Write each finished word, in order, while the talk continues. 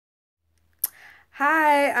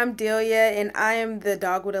Hi, I'm Delia, and I am the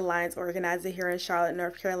Dogwood Alliance organizer here in Charlotte,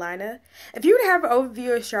 North Carolina. If you would have an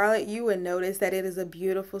overview of Charlotte, you would notice that it is a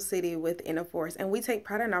beautiful city within a forest, and we take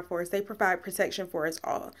pride in our forests. They provide protection for us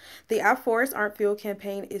all. The Our Forests Aren't Fuel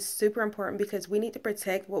campaign is super important because we need to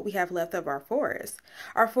protect what we have left of our forests.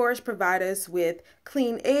 Our forests provide us with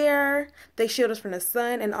clean air, they shield us from the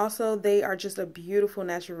sun, and also they are just a beautiful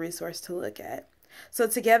natural resource to look at. So,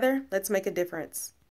 together, let's make a difference.